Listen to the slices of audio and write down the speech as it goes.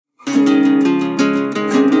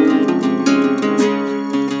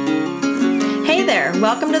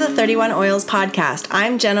Welcome to the 31 Oils podcast.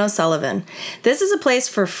 I'm Jen OSullivan. This is a place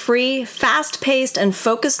for free, fast-paced, and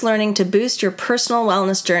focused learning to boost your personal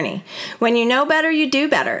wellness journey. When you know better, you do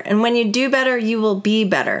better. And when you do better, you will be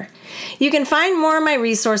better. You can find more of my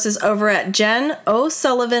resources over at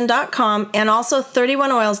jenosullivan.com and also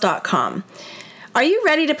 31oils.com. Are you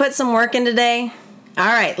ready to put some work in today? All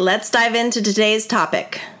right, let's dive into today's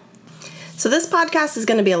topic. So this podcast is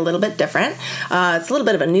going to be a little bit different. It's a little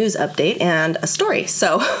bit of a news update and a story,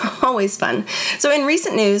 so always fun. So in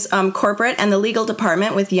recent news, corporate and the legal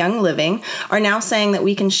department with Young Living are now saying that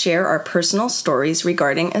we can share our personal stories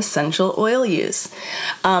regarding essential oil use.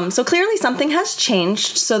 So clearly something has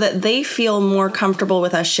changed so that they feel more comfortable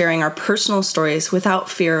with us sharing our personal stories without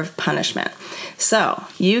fear of punishment. So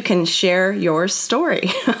you can share your story.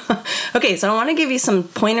 Okay, so I want to give you some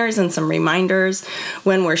pointers and some reminders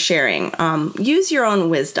when we're sharing. Use your own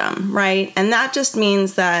wisdom, right? And that just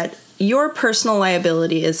means that your personal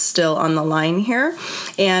liability is still on the line here,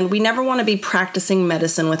 and we never want to be practicing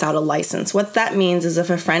medicine without a license. What that means is if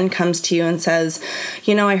a friend comes to you and says,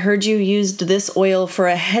 I heard you used this oil for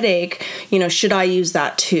a headache, should I use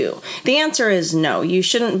that too? The answer is no. You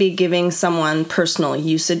shouldn't be giving someone personal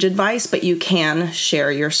usage advice, but you can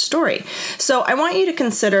share your story. So I want you to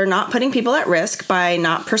consider not putting people at risk by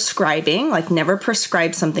not prescribing, like never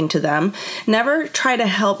prescribe something to them, never try to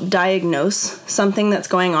help diagnose something that's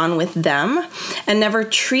going on with them, and never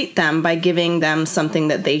treat them by giving them something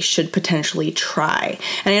that they should potentially try.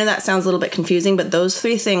 And I know that sounds a little bit confusing, but those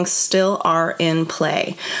three things still are in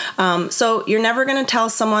play. So you're never going to tell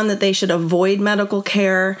someone that they should avoid medical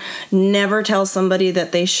care, never tell somebody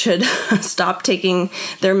that they should stop taking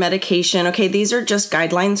their medication. Okay, these are just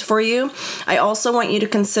guidelines for you. I also want you to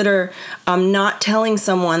consider not telling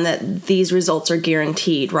someone that these results are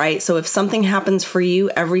guaranteed, right? So if something happens for you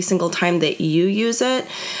every single time that you use it,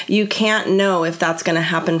 you can't know if that's going to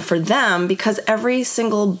happen for them, because every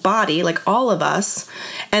single body, like all of us,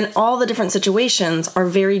 and all the different situations are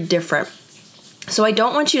very different. So I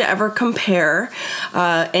don't want you to ever compare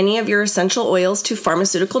any of your essential oils to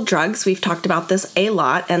pharmaceutical drugs. We've talked about this a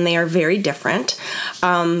lot, and they are very different.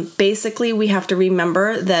 Basically, we have to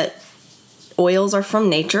remember that oils are from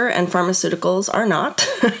nature and pharmaceuticals are not,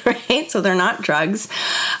 right? So they're not drugs.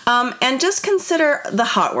 And just consider the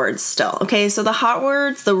hot words still, okay? So the hot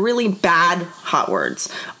words, the really bad hot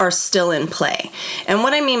words, are still in play. And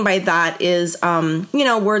what I mean by that is,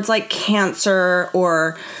 words like cancer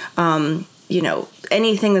or,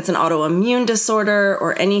 anything that's an autoimmune disorder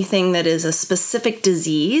or anything that is a specific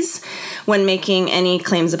disease when making any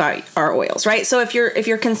claims about our oils, right? So if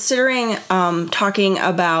you're considering talking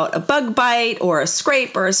about a bug bite or a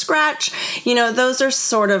scrape or a scratch, those are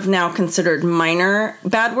sort of now considered minor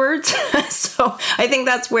bad words. So I think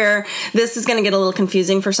that's where this is going to get a little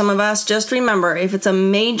confusing for some of us. Just remember, if it's a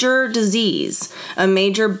major disease, a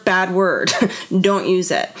major bad word, don't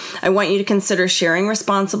use it. I want you to consider sharing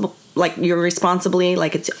responsibly, like you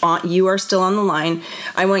are still on the line.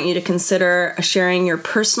 I want you to consider sharing your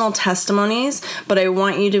personal testimonies, but I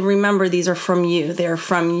want you to remember these are from you. They're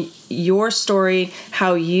from your story,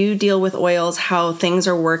 how you deal with oils, how things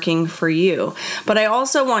are working for you. But I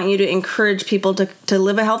also want you to encourage people to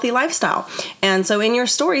live a healthy lifestyle. And so in your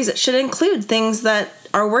stories, it should include things that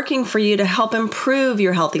are working for you to help improve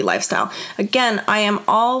your healthy lifestyle. Again, I am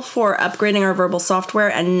all for upgrading our verbal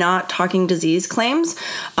software and not talking disease claims.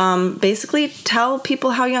 Basically, tell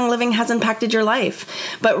people how Young Living has impacted your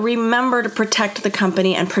life. But remember to protect the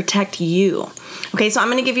company and protect you. Okay, so I'm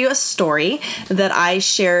going to give you a story that I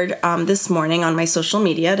shared this morning on my social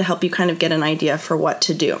media to help you kind of get an idea for what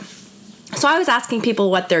to do. So I was asking people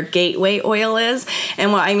what their gateway oil is,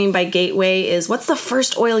 and what I mean by gateway is what's the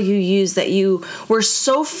first oil you used that you were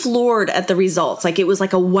so floored at the results, like it was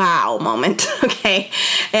like a wow moment, okay?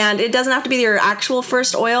 And it doesn't have to be your actual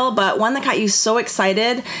first oil, but one that got you so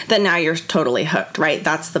excited that now you're totally hooked, right?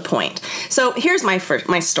 That's the point. So here's my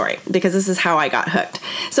story, because this is how I got hooked.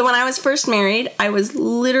 So when I was first married, I was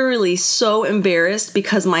literally so embarrassed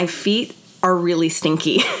because my feet are really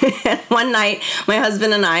stinky. One night, my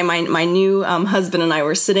husband and I, my new husband and I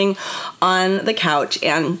were sitting on the couch,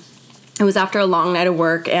 and it was after a long night of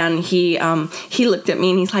work, and he looked at me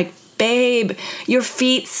and he's like, "Babe, your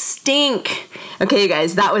feet stink." Okay, you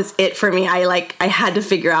guys, that was it for me. I had to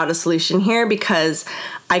figure out a solution here because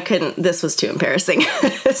this was too embarrassing.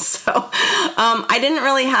 So I didn't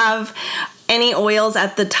really have any oils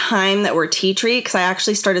at the time that were tea tree, because I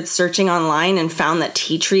actually started searching online and found that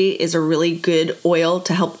tea tree is a really good oil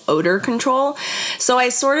to help odor control. So I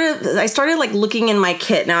started like looking in my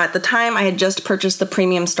kit. Now at the time I had just purchased the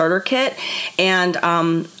premium starter kit, and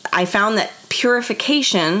I found that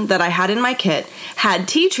purification that I had in my kit had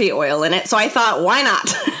tea tree oil in it. So I thought, why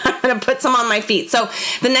not? I'm going to put some on my feet. So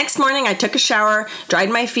the next morning I took a shower, dried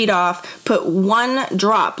my feet off, put one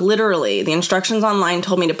drop, literally, the instructions online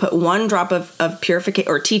told me to put one drop of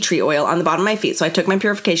purification or tea tree oil on the bottom of my feet. So I took my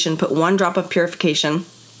purification, put one drop of purification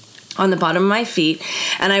on the bottom of my feet,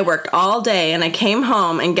 and I worked all day, and I came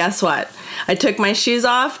home, and guess what? I took my shoes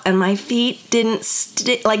off, and my feet didn't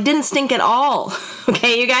stink at all.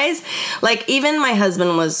 Okay, you guys? Like, even my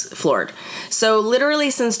husband was floored. So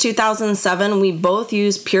literally since 2007, we both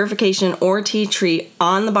use purification or tea tree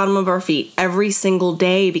on the bottom of our feet every single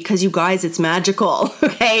day because, you guys, it's magical.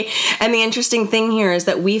 Okay? And the interesting thing here is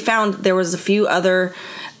that we found there was a few other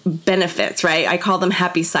benefits, right? I call them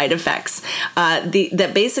happy side effects.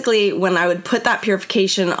 That basically, when I would put that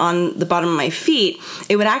purification on the bottom of my feet,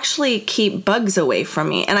 it would actually keep bugs away from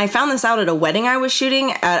me. And I found this out at a wedding I was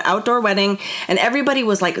shooting, at outdoor wedding, and everybody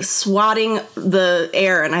was like swatting the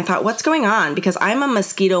air. And I thought, what's going on? Because I'm a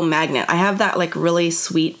mosquito magnet. I have that like really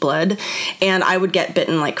sweet blood, and I would get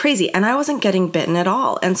bitten like crazy. And I wasn't getting bitten at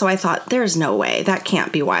all. And so I thought, there's no way. That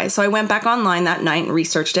can't be why. So I went back online that night and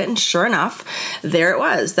researched it. And sure enough, there it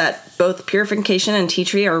was, that both purification and tea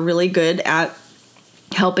tree are really good at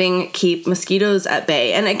helping keep mosquitoes at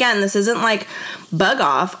bay. And again, this isn't like bug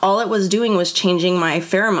off. All it was doing was changing my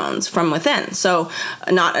pheromones from within. So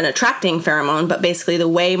not an attracting pheromone, but basically the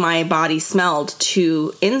way my body smelled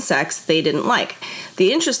to insects they didn't like.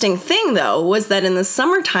 The interesting thing, though, was that in the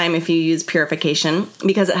summertime, if you use purification,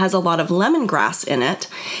 because it has a lot of lemongrass in it,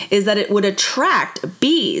 is that it would attract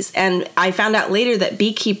bees. And I found out later that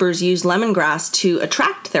beekeepers use lemongrass to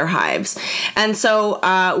attract their hives. And so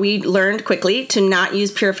we learned quickly to not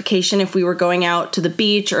use purification if we were going out to the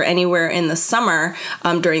beach or anywhere in the summer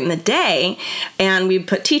during the day. And we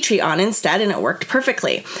put tea tree on instead, and it worked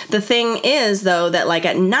perfectly. The thing is, though, that like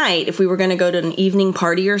at night, if we were going to go to an evening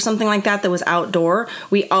party or something like that was outdoor,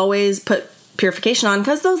 we always put purification on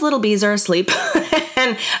because those little bees are asleep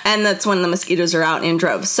and that's when the mosquitoes are out in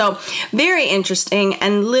droves. So very interesting.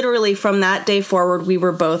 And literally from that day forward, we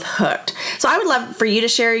were both hooked. So I would love for you to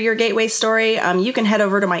share your gateway story. You can head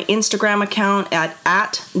over to my Instagram account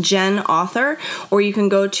at Jen Author, or you can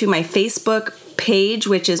go to my Facebook page,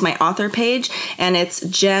 which is my author page, and it's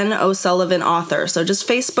Jen OSullivan Author. So just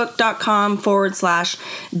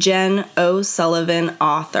facebook.com/Jen OSullivan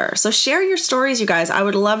Author. So share your stories, you guys. I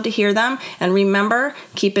would love to hear them. And remember,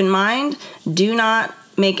 keep in mind, do not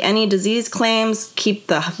make any disease claims, keep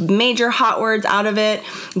the major hot words out of it,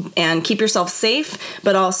 and keep yourself safe,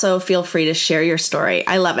 but also feel free to share your story.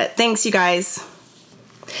 I love it. Thanks, you guys.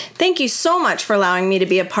 Thank you so much for allowing me to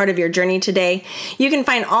be a part of your journey today. You can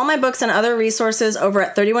find all my books and other resources over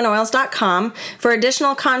at 31oils.com. For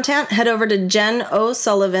additional content, head over to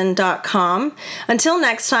jenosullivan.com. Until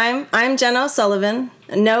next time, I'm Jen OSullivan.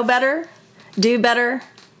 Know better, do better,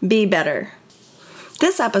 be better.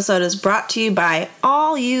 This episode is brought to you by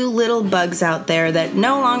all you little bugs out there that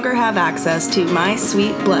no longer have access to my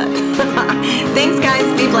sweet blood. Thanks, guys.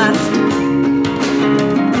 Be blessed.